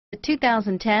The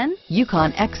 2010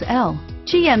 Yukon XL.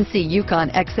 GMC Yukon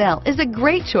XL is a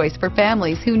great choice for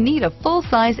families who need a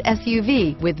full-size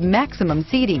SUV with maximum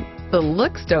seating. The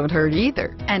looks don't hurt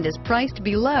either and is priced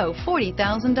below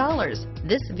 $40,000.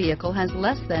 This vehicle has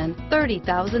less than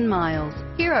 30,000 miles.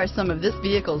 Here are some of this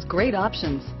vehicle's great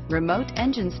options: remote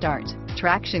engine start,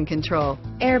 traction control,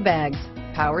 airbags,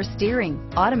 power steering,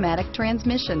 automatic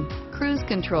transmission, cruise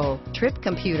control, trip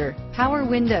computer, power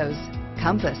windows,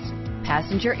 compass,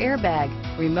 passenger airbag,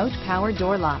 remote power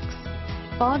door locks,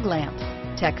 fog lamps,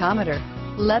 tachometer,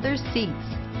 leather seats,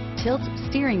 tilt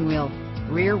steering wheel,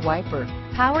 rear wiper,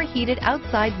 power heated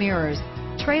outside mirrors,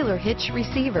 trailer hitch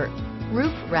receiver,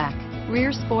 roof rack,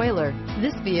 rear spoiler.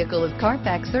 This vehicle is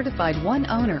Carfax certified one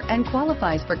owner and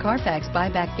qualifies for Carfax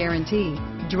buyback guarantee.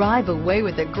 Drive away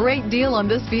with a great deal on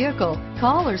this vehicle.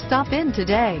 Call or stop in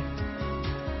today.